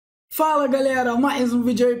Fala galera, mais um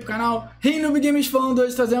vídeo aí pro canal REINOOBGAMES falando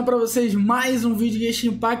hoje, trazendo pra vocês mais um vídeo de Genshin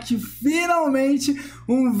Impact. Finalmente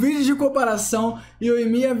um vídeo de comparação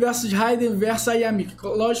Yoimiya versus Raiden versus a Miko.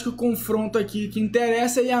 Lógico, confronto aqui que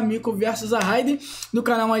interessa é a Miko versus a Raiden do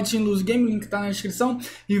canal REINOOBGAMES, link tá na descrição.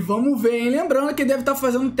 E vamos ver, hein? Lembrando que deve estar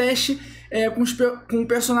fazendo um teste com o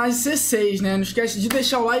personagem C6, né? Não esquece de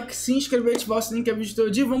deixar o like, se inscrever, ativar o sininho que é vídeo todo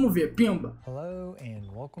dia. Vamos ver, pimba! Hello and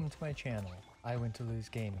welcome to my channel. I went to lose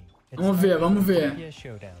gaming. Vamos ver, vamos ver.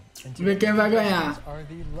 Vamos ver quem vai ganhar.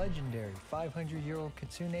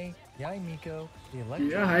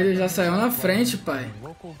 E a Raiden já saiu na frente, pai.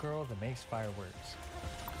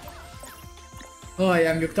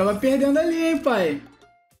 Olha, a Miko tava perdendo ali, hein, pai.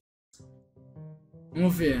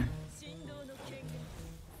 Vamos ver.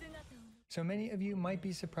 So many of you might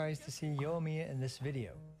be surprised to see Yoimiya in this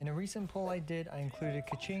video. In a recent poll I did, I included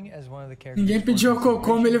Quem as one of the characters. Ninguém pediu a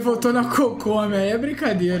Kokome, ele voltou na Kokome, aí é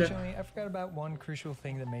brincadeira. I forgot about one crucial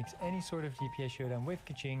thing that makes any sort of DPS showdown with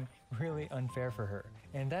Quem really unfair for her,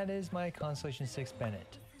 and that is my Constellation 6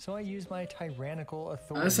 Bennett. So I use my tyrannical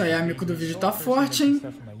authority. Essa aí, a Miko do vídeo tá forte, hein?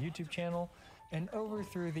 And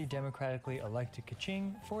overthrew the democratically elected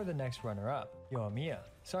Quem for the next runner-up, Yoimiya.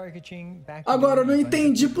 Sorry, Quem, back to agora eu não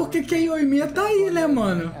entendi por que a Yoimiya tá aí, né,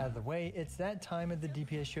 mano?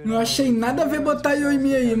 Não achei nada a ver botar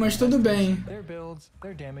Yoimiya aí, mas tudo bem.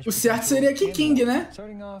 O certo seria que King, né?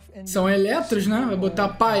 São eletros, né? Vai botar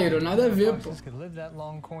Pyro, nada a ver, pô.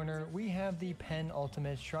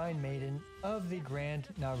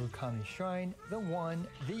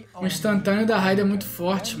 O instantâneo da Raiden é muito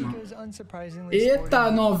forte, mano.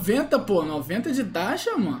 Eita, 90, pô. 90 de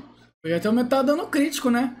taxa, mano. Eu ia ter aumentado dano crítico,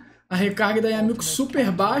 né? A recarga da Miko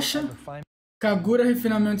super baixa. Kagura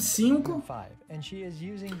refinamento 5.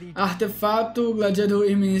 Artefato, gladiador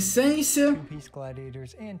reminiscência.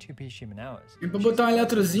 E pra botar um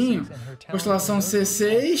eletrozinho. Constelação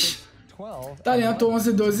C6. Talento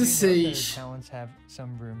 11, 12, 6.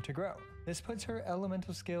 This puts her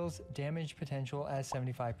elemental skills damage potential at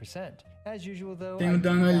 75%. As usual though, tem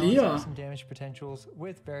dano ali, ó. Some damage potentials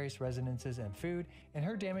with various resonances and food, and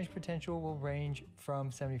her damage potential will range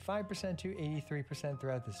from 75% to 83%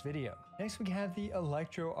 throughout this video. Next we have the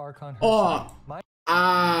Electro Archon herself.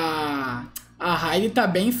 A Raiden tá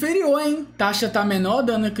bem inferior, hein? Taxa tá menor,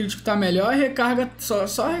 dano crítico tá melhor, recarga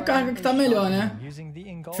só a recarga que tá melhor, né?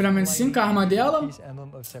 Finalmente 5, a arma dela.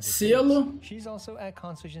 Selo.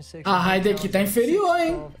 A Raiden aqui tá inferior,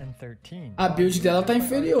 hein? A build dela tá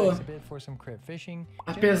inferior.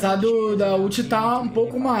 Apesar da ult tá um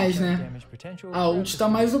pouco mais, né? A ult tá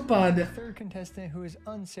mais upada.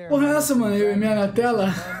 Porra, essa, mano, eu minha na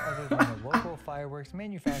tela.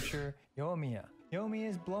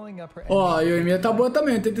 Ó, a Yoimiya tá boa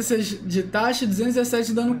também, 86 de taxa e 217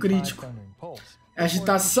 de dano crítico.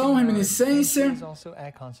 Agitação, reminiscência,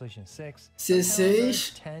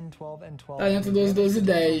 C6, talento 12, 12,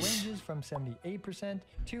 10.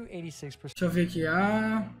 Deixa eu ver aqui,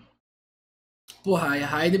 porra, a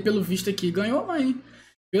Raiden pelo visto aqui ganhou, mãe.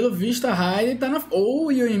 Pelo visto a Raiden tá na...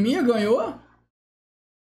 Ou Yoimiya ganhou?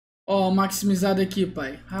 Ó, maximizado aqui,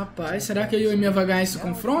 pai. Rapaz, será que a Yoimiya vai ganhar esse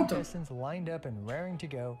confronto?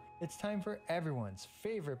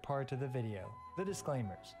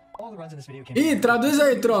 Ih, traduz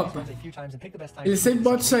aí, tropa. Ele sempre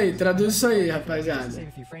bota isso aí, traduz isso aí, rapaziada.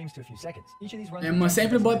 Mas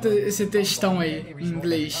sempre bota esse textão aí, em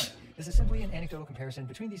inglês.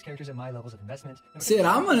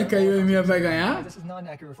 Será, mano, que a Yoimiya vai ganhar?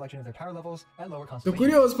 Tô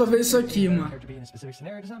curioso pra ver isso aqui, mano.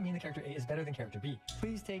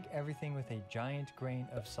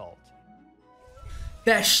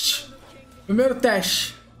 Teste. Primeiro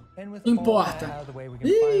teste. Importa.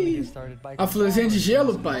 Ih, a florzinha de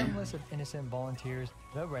gelo, pai.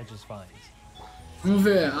 Vamos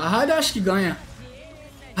ver. A Raiden acho que ganha.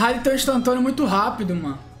 A Raiden tem um instantâneo muito rápido,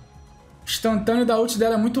 mano. O instantâneo da ult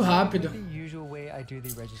dela é muito rápido.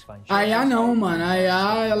 A IA não, mano. A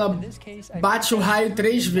IA, ela bate o raio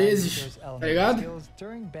 3 vezes, tá ligado?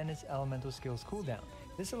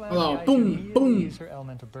 Olha lá, ó. Pum, pum.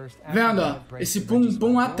 Vendo, ó? Esse pum,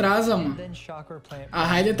 pum atrasa, mano. A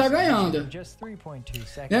Raiden tá ganhando.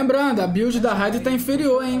 Lembrando, a build da Raiden tá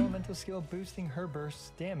inferior, hein?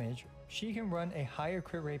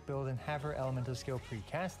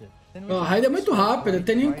 Ó, a Raiden é muito rápida, não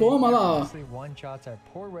tem nem como, olha lá, ó.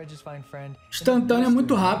 Instantâneo é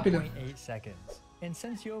muito rápido. And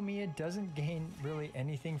since Yoimiya doesn't gain really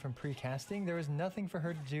anything from precasting, there is nothing for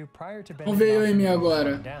her to do prior to Vamos ver Yoimiya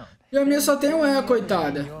agora. Yoimiya só tem um E,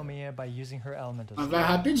 coitada. Mas vai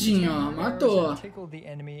rapidinho, ó. Matou.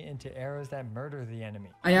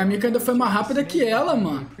 A Yamiko ainda foi mais rápida que ela,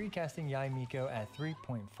 mano.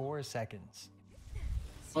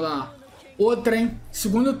 Olha lá. Outra, hein?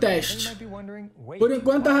 Segundo teste. Por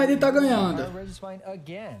enquanto a Raiden tá ganhando.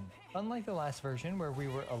 Unlike the last version where we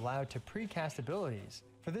were allowed to precast abilities,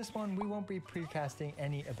 for this one we won't be precasting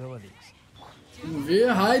any abilities. Vamos ver,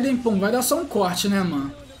 Raiden, pum, vai dar só um corte, né,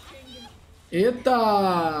 mano?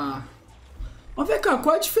 Eita! Vamos ver cá,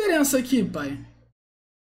 qual a diferença aqui, pai?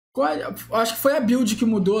 Acho que foi a build que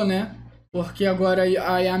mudou, né? Porque agora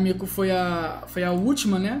a Yamiko foi a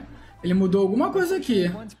última, né? Ele mudou alguma coisa aqui.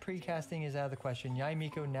 Once precasting is out of the question,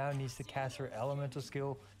 Yamiko now needs to cast her elemental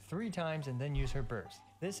skill 3 times and then use her burst.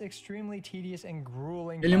 This extremely tedious and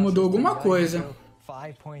grueling Ele mudou alguma coisa.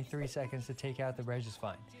 5.3 seconds to take out the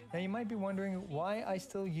Registine. Now you might be wondering why I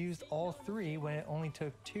still used all 3 when it only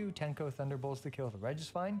took 2 Tenko Thunderbolts to kill the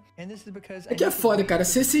Registine. And this is because é que é foda, cara.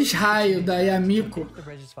 Se esses raios da Yamiko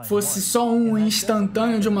fosse só um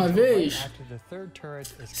instantâneo de uma vez,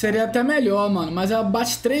 seria até melhor, mano. Mas ela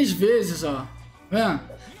bate 3 vezes, ó. Vendo?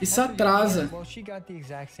 Isso atrasa.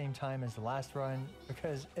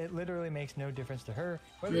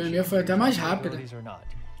 Yoimiya foi até mais rápida.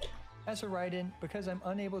 As for Raiden, because I'm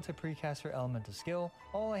unable to precast her elemental skill,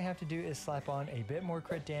 all I have to do is slap on a bit more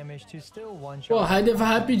crit damage to still one shot. Pô, Raiden vai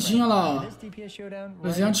rapidinho lá, ó.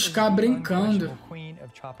 200k brincando.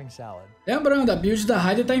 Lembrando, a build da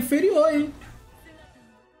Raiden tá inferior, hein?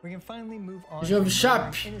 Jogo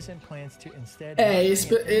Chap. É,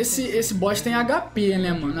 esse boss tem HP,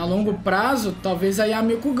 né, mano? A longo prazo, talvez a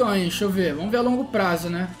Yamiko ganhe. Deixa eu ver. Vamos ver a longo prazo,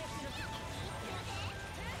 né?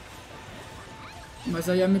 Mas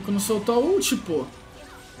a Yamiko não soltou a ult, pô.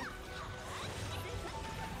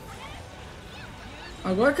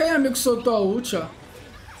 Agora que a Yamiko soltou a ult, ó.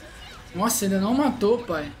 Nossa, ainda não matou,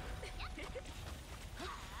 pai.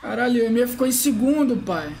 Caralho, o Yoimiya ficou em segundo,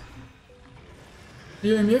 pai.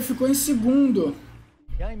 Yoimiya ficou em segundo.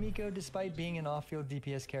 Miko, despite being an off-field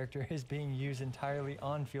DPS character, is being used entirely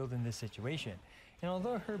on-field in this situation. And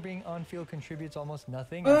although her being on-field contributes almost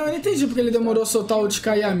nothing, eu não entendi porque ele demorou a soltar o de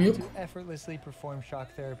Yamiko. Effortlessly perform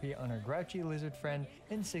shock therapy on her grouchy lizard friend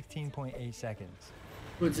in 16.8 seconds.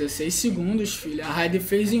 Por 16 segundos, filho. A Raiden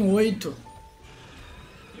fez em 8.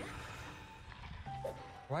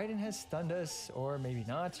 Raiden has stunned us, or maybe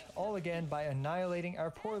not, all again by annihilating our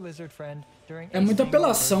poor lizard friend during é muita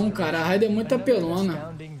apelação, cara. A Raiden é muito apelona.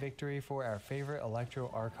 Astounding victory for our favorite Electro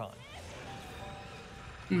Archon.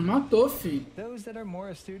 Matou, fi. Those that are more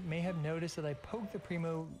astute may have noticed that I poked the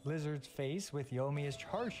Primo Lizard's face with Yoimiya's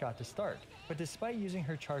charge shot to start. But despite using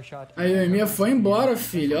her charge shot, a Yoimiya foi embora,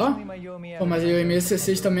 filho, ó. Pô, mas a Yoimiya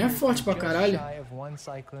C6 também é forte pra caralho.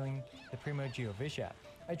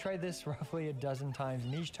 I tried this roughly a dozen times,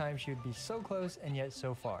 and each time she would be so close and yet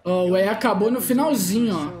so far. Oh, o E acabou no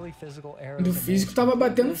finalzinho, ó. Do físico tava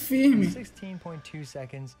batendo firme. 16.2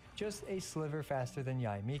 seconds, just a sliver faster than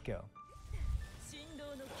Miko.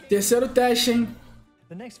 Terceiro teste, hein?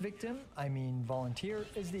 The next victim, I mean volunteer,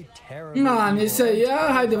 is the terror. Ah, nesse aí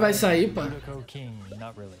a Raiden vai sair, pá. Dodoco King,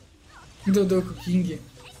 not really. Dodoco King.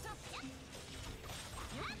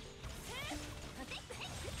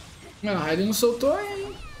 A Raiden não soltou,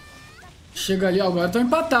 hein? Chega ali, ó, agora tá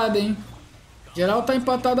empatado, hein? Geral tá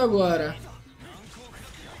empatado agora.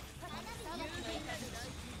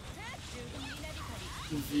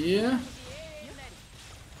 Vamos ver.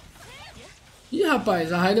 Ih,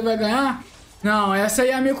 rapaz, a Raiden vai ganhar? Não, essa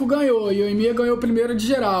aí a Miko ganhou. Yoimiya ganhou primeiro de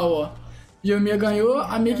geral, ó. Yoimiya ganhou,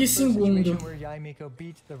 a Miko em segundo. E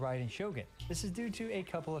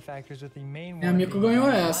a Miko ganhou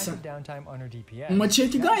essa. Uma tinha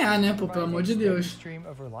que ganhar, né, pô, pelo amor de Deus.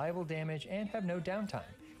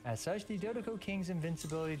 As such, the Dodoco King's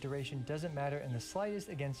invincibility duration doesn't matter in the slightest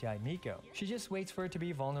against Miko. She just waits for it to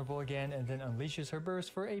be vulnerable again and then unleashes her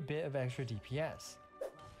burst for a bit of extra DPS.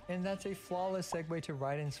 And that's a flawless segue to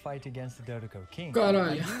Raiden's fight against the Dodoco King. Caralho.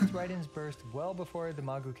 I used Raiden's burst well before the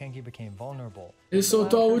Magu Kenki became vulnerable. Ele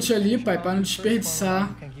soltou a ult ali, pai, pra não desperdiçar.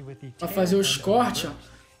 Pra fazer os cortes, ó.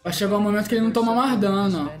 Vai chegar um momento que ele não toma mais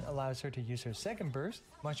dano, ó.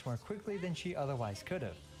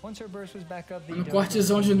 Um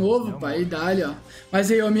cortezão de novo, pai, e dá-lhe, ó.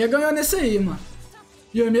 Mas a Yoimiya ganhou nesse aí, mano.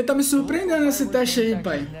 Yoimiya tá me surpreendendo nesse teste aí,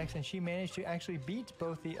 pai.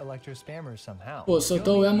 Pô,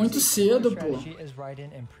 soltou o E muito cedo, pô.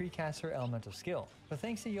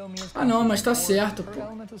 Ah não, mas tá certo, pô.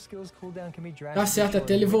 Tá certo,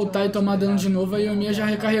 até ele voltar e tomar dano de novo, a Yoimiya já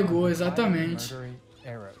recarregou, exatamente.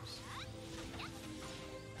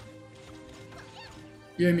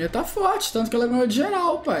 Yoimiya tá forte, tanto que ela ganhou de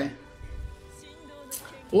geral, pai.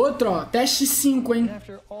 Outro, ó, teste 5, hein?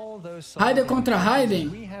 Raiden contra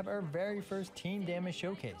Raiden.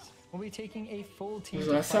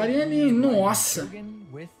 Usou essa areninha, nossa.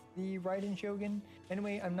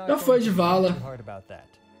 Já foi de vala.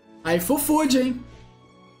 Aí full food, hein?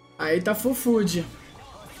 Aí tá full food.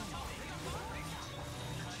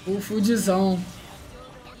 Full foodzão.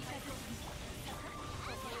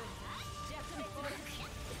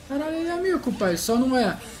 Caralho, é Miko, pai, só não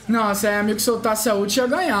é. Não, se a Miko soltasse a ult ia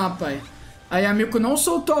ganhar, pai. Aí a Miko não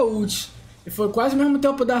soltou a ult. E foi quase o mesmo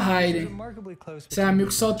tempo da Raiden. Se a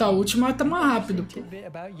Miko solta a ult, mata mais rápido, pô.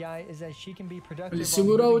 Ele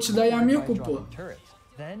segurou a ult da Yamiko, pô.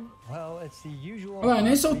 Ué,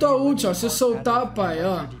 nem soltou a ult, ó. Se soltar, pai,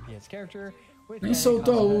 ó. Nem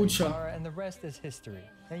soltou a ult, ó.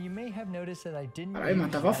 Caralho, mano,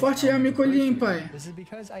 tava forte aí a Miko ali, hein, pai.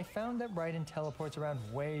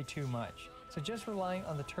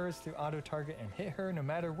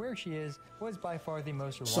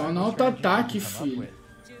 Só no auto-ataque, filho.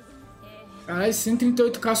 Caralho,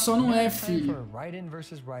 138k só não é, filho.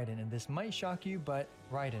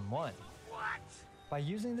 By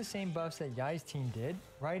using the same buffs that Yai's team did,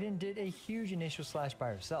 Raiden did a huge initial slash by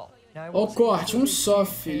herself. Ó, corte, um só,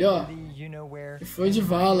 filho, ó. E foi de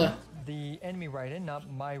vala. The enemy Raiden, not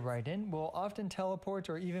my Raiden, will often teleport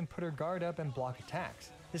or even put her guard up and block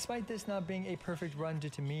attacks. Despite this not being a perfect run due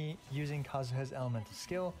to me using Kazuha's elemental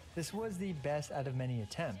skill, this was the best out of many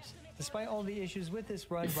attempts. Despite all the issues with this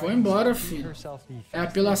run, foi embora, filho. É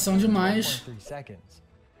apelação demais.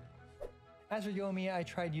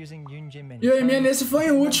 Yoimiya nesse foi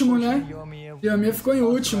em último, né? Yoimiya ficou em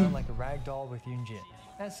último.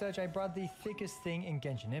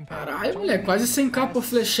 Caralho, moleque, quase 100k por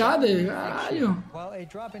flechada, caralho.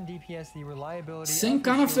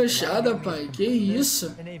 100k na flechada, pai, que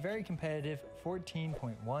isso?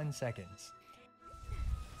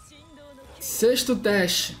 Sexto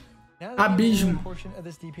teste. Abismo.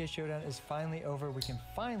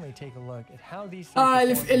 Ah,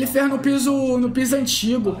 ele fez no piso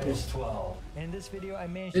antigo, pô.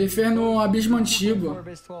 Ele fez no abismo antigo.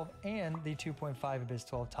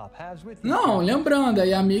 Não, lembrando,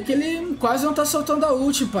 aí a Miko ele quase não tá soltando a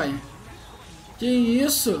ult, pai. Que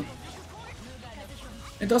isso?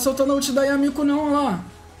 Ele tá soltando a ult da Yamiko não, lá.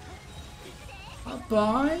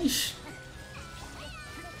 Rapaz.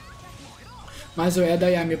 Mas o E da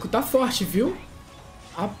Yamiko tá forte, viu?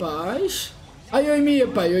 Rapaz. Aí, Yoimiya,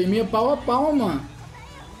 pai. Yoimiya pau a pau, mano.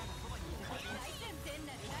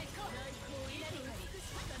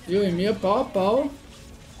 Yoimiya pau a pau.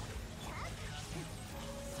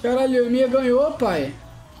 Caralho, Yoimiya ganhou, pai.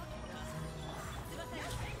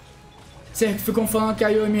 Vocês que ficam falando que a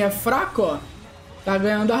Yoimiya é fraca, ó. Tá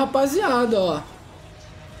ganhando a rapaziada, ó.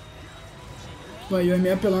 Pô, a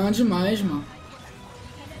Yoimiya apelando demais, mano.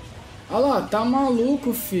 Olha lá, tá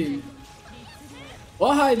maluco, filho.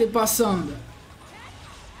 Ó a Raiden passando.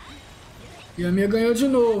 E a minha ganhou de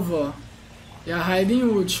novo, ó. E a Raiden em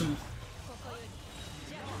último.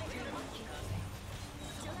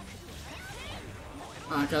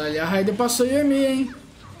 Ah, aquela ali, a Raiden passou Yoimiya, hein.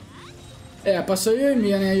 É, passou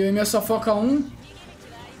Yoimiya, né? Yoimiya só foca um.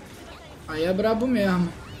 Aí é brabo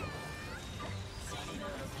mesmo.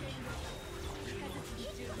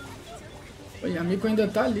 Oi, a Miko ainda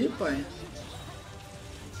tá ali, pai.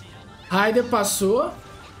 Raiden passou.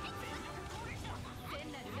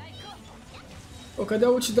 Pô, cadê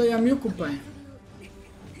a ult da Yamiko, pai?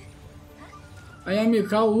 A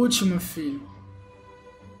Yamiko, a última, filho.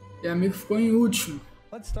 E a Miko ficou em último.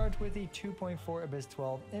 Let's start with the 2.4 Abyss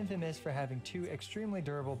 12, infamous for having two extremely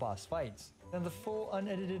durable boss fights. Then the full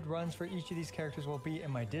unedited runs for each of these characters will be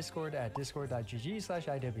in my Discord at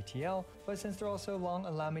discord.gg/IWTL, but since they're all so long,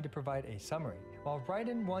 allow me to provide a summary. While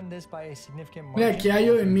Raiden won this by a significant margin... É, que a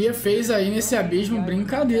Yoimiya fez aí nesse abismo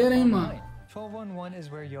brincadeira, hein, mano.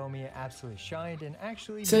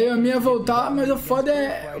 Se a Yoimiya voltar, mas o foda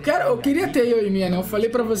é... Eu queria ter Yoimiya, né? Eu falei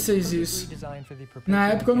pra vocês isso. Na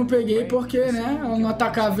época eu não peguei porque, né? Ela não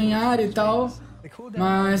atacava em área e tal.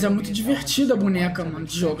 Mas é muito divertida a boneca, mano,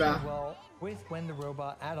 de jogar. with when the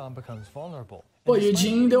robot add-on becomes vulnerable. Pô, e o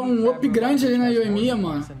Jin deu um up grande ali na Yoimiya,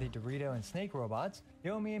 mano.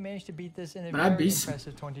 Brabíssimo.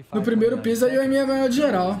 No primeiro piso, a Yoimiya ganhou de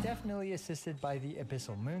geral.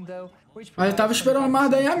 Mas eu tava esperando mais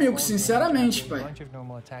da Yamiko, sinceramente, pai.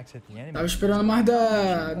 Tava esperando mais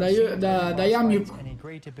da Yamiko.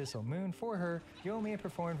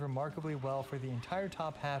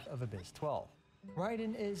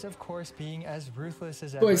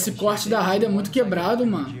 Pô, esse corte da Raiden é muito quebrado,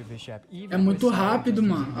 mano. É muito rápido,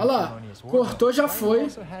 mano. Olha lá, cortou, já foi.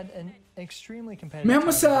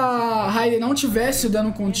 Mesmo se a Raiden não tivesse o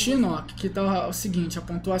dano contínuo, ó, que tá o seguinte, a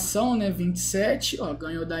pontuação, né, 27, ó,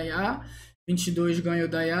 ganhou da IA, 22 ganhou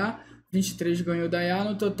da IA, 23 ganhou da IA,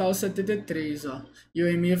 no total 73, ó. E o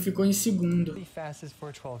Yoimiya ficou em segundo. O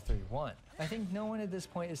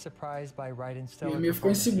Yoimiya ficou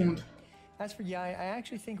em segundo.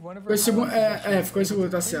 Ficou em segundo, ficou em segundo,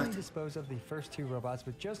 tá certo.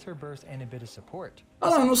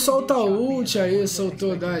 Olha lá, não solta a ult aí,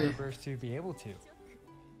 soltou, dali.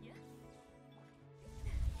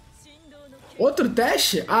 Outro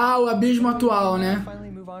teste? Ah, o abismo atual, né?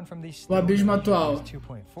 O abismo atual.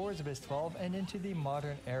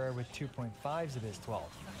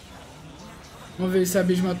 Vamos ver esse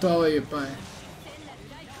abismo atual aí, pai.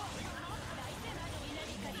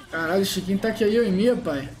 Caralho, o Chiquinho tá aqui aí, Yoimiya,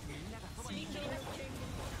 pai.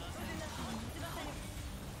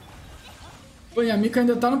 Pô, e a Miko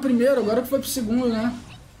ainda tá no primeiro, agora que foi pro segundo, né?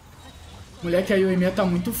 Moleque, a Yoimiya tá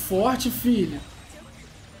muito forte, filho.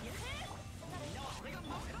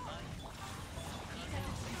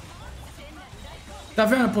 Tá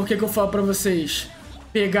vendo por que eu falo pra vocês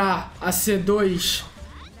pegar a C2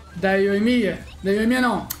 da Yoimiya? Da Yoimiya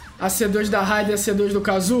não, a C2 da Raiden e a C2 do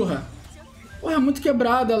Kazuha? Porra, é muito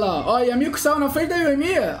quebrada lá. Ó, e a Miko saiu na frente da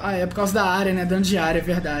Yoimiya. Ah, é por causa da área, né? Dano de área, é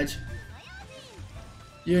verdade.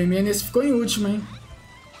 E o Yoimiya nesse ficou em último, hein?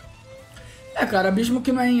 É, cara, abismo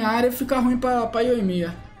que não é em área fica ruim pra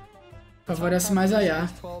Yoimiya. Favorece mais a IA.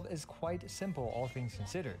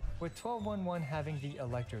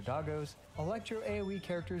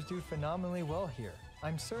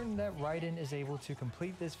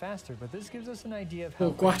 Pô,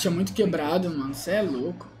 o corte é muito quebrado, mano. Cê é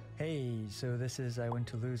louco. Hey, so this is I went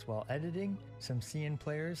to lose while editing. Some CN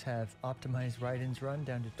players have optimized Raiden's run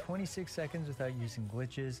down to 26 seconds without using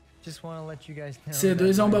glitches. Just want to let you guys know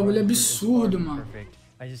C2 é um bagulho absurdo, mano.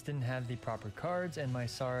 I just didn't have the proper cards and my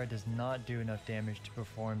Sara does not do enough damage to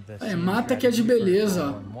perform the mata que é de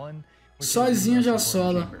beleza, ó. Sozinha já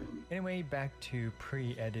sola. Anyway, back to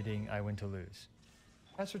pre-editing I went to lose.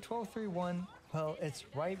 As for 12-3-1, well, it's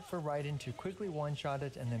right for Raiden to quickly one-shot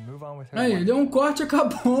it and then move on with her. Aí, deu um corte e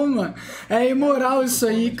acabou, mano. É imoral isso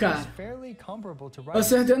aí, cara. Pra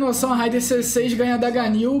você ter noção, a Raiden C6 ganha da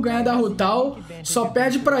Ganil, ganha da Rutal, só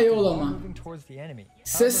perde pra Eula, mano.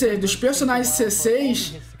 C6, dos personagens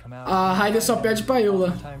C6, a Raiden só perde pra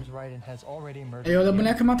Eula. A Eula é a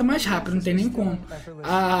boneca que mata mais rápido, não tem nem como.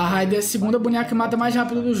 A Raiden é a segunda boneca que mata mais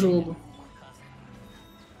rápido do jogo.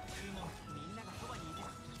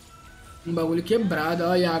 Um bagulho quebrado,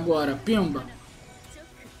 olha agora, pimba.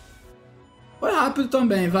 Foi rápido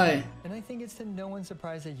também, vai.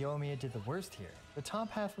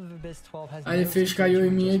 Aí ele fez cair o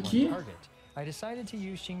Yoimiya aqui.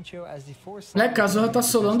 Moleque, Kazuha tá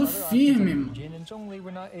solando firme, mano.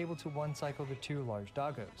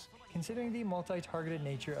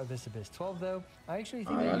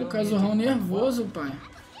 Caralho, o Kazuhão nervoso, pai.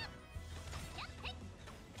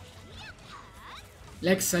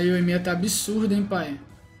 Moleque, essa Yoimiya tá absurda, hein, pai.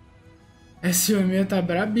 Essa Yoimiya tá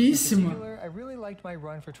brabíssima.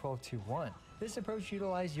 This approach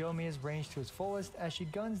utilized Yoimiya's range to its fullest as she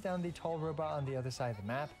guns down the tall robot on the other side of the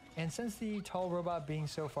map, and since the tall robot being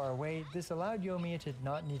so far away, this allowed Yoimiya to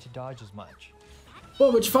not need to dodge as much.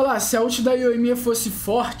 Pô, vou te falar, se a ult da Yoimiya fosse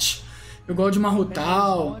forte, igual de uma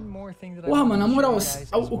Rutal... Porra, mano, na moral,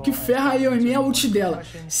 o que ferra a Yoimiya é a ult dela.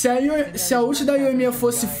 Se a ult da Yoimiya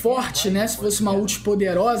fosse forte, né, se fosse uma ult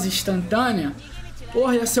poderosa, instantânea,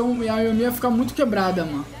 porra, a Yoimiya ia ficar muito quebrada,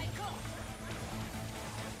 mano.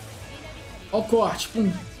 Ó o corte,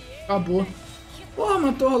 pum, acabou. Porra,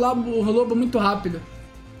 matou o lobo muito rápido.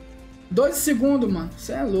 12 segundos, mano,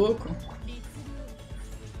 você é louco.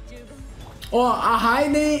 Ó, a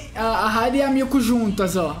Raiden e a Miko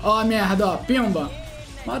juntas, ó. Ó a merda, ó, pimba.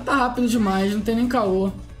 Mata rápido demais, não tem nem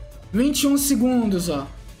caô. 21 segundos, ó.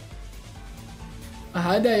 A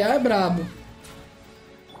Raiden é brabo.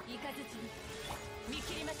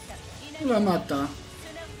 Não vai matar.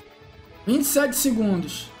 27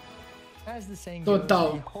 segundos. As the saying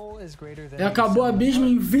Total. goes, the whole is greater than E acabou o the sum abismo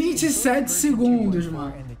em of 27 parts. segundos,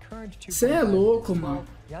 mano. And the current Você é 2.5 louco, is mano.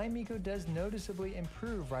 12, Miko does noticeably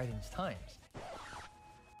improve Raiden's times.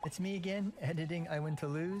 It's me again, editing I win to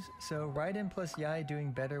lose, so Raiden plus Yai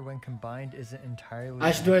doing better when combined isn't entirely...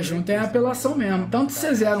 As duas juntas é apelação mesmo. Tanto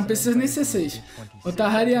C0, não precisa nem C6. Botar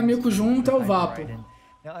Raiden e Miko junto é o vapo.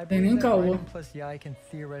 Now, I Tem believe nem that caô. Raiden plus Yai can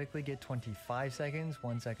theoretically get 25 seconds,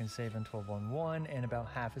 1 second saved on 12.1.1, and about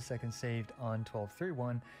half a second saved on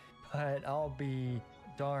 12.3.1, but I'll be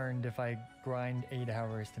darned if I grind 8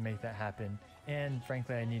 hours to make that happen, and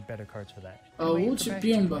frankly I need better cards for that. A ult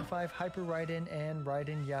pimba. 2.5 Hyper Raiden and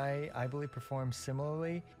Raiden Yai I believe perform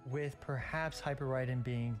similarly, with perhaps Hyper Raiden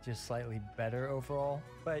being just slightly better overall,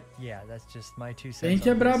 but yeah, that's just my 2 cents. Bem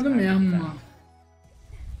quebrado mesmo, mano.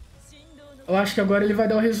 Eu acho que agora ele vai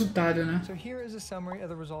dar o resultado, né? So here is a summary of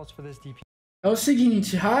the results for this DP. É o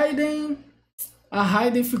seguinte, a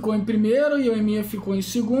Raiden ficou em primeiro, Yoimiya ficou em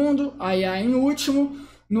segundo, a Yai em último.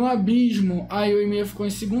 No abismo, a Yoimiya ficou em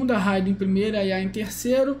segundo, a Raiden em primeiro, a Yai em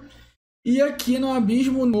terceiro. E aqui no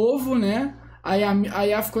abismo novo, né? A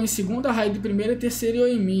Yai ficou em segundo, a Raiden em primeiro, a terceira e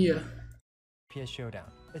Yoimiya.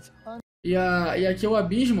 E aqui é o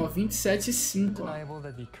abismo, ó, 27,5.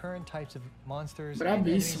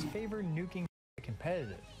 Brabíssimo.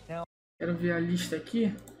 Quero ver a lista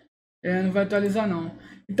aqui. Não vai atualizar não.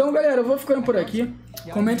 Então, galera, eu vou ficando por aqui.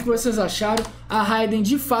 Comenta o que vocês acharam. A Raiden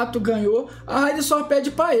de fato ganhou. A Raiden só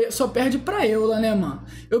perde pra Eula, né, mano?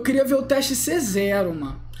 Eu queria ver o teste C0,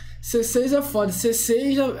 mano. C6 é foda.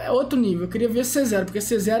 C6 é outro nível. Eu queria ver C0, porque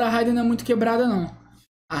C0 a Raiden não é muito quebrada, não.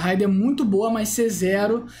 A Raiden é muito boa, mas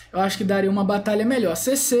C0 eu acho que daria uma batalha melhor.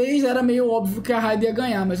 C6 era meio óbvio que a Raiden ia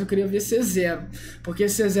ganhar, mas eu queria ver C0. Porque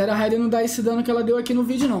C0 a Raiden não dá esse dano que ela deu aqui no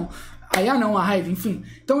vídeo, não. Aí não, a Raiden, enfim.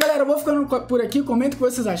 Então, galera, eu vou ficando por aqui. Comenta o que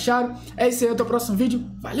vocês acharam. É isso aí, até o próximo vídeo.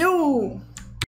 Valeu!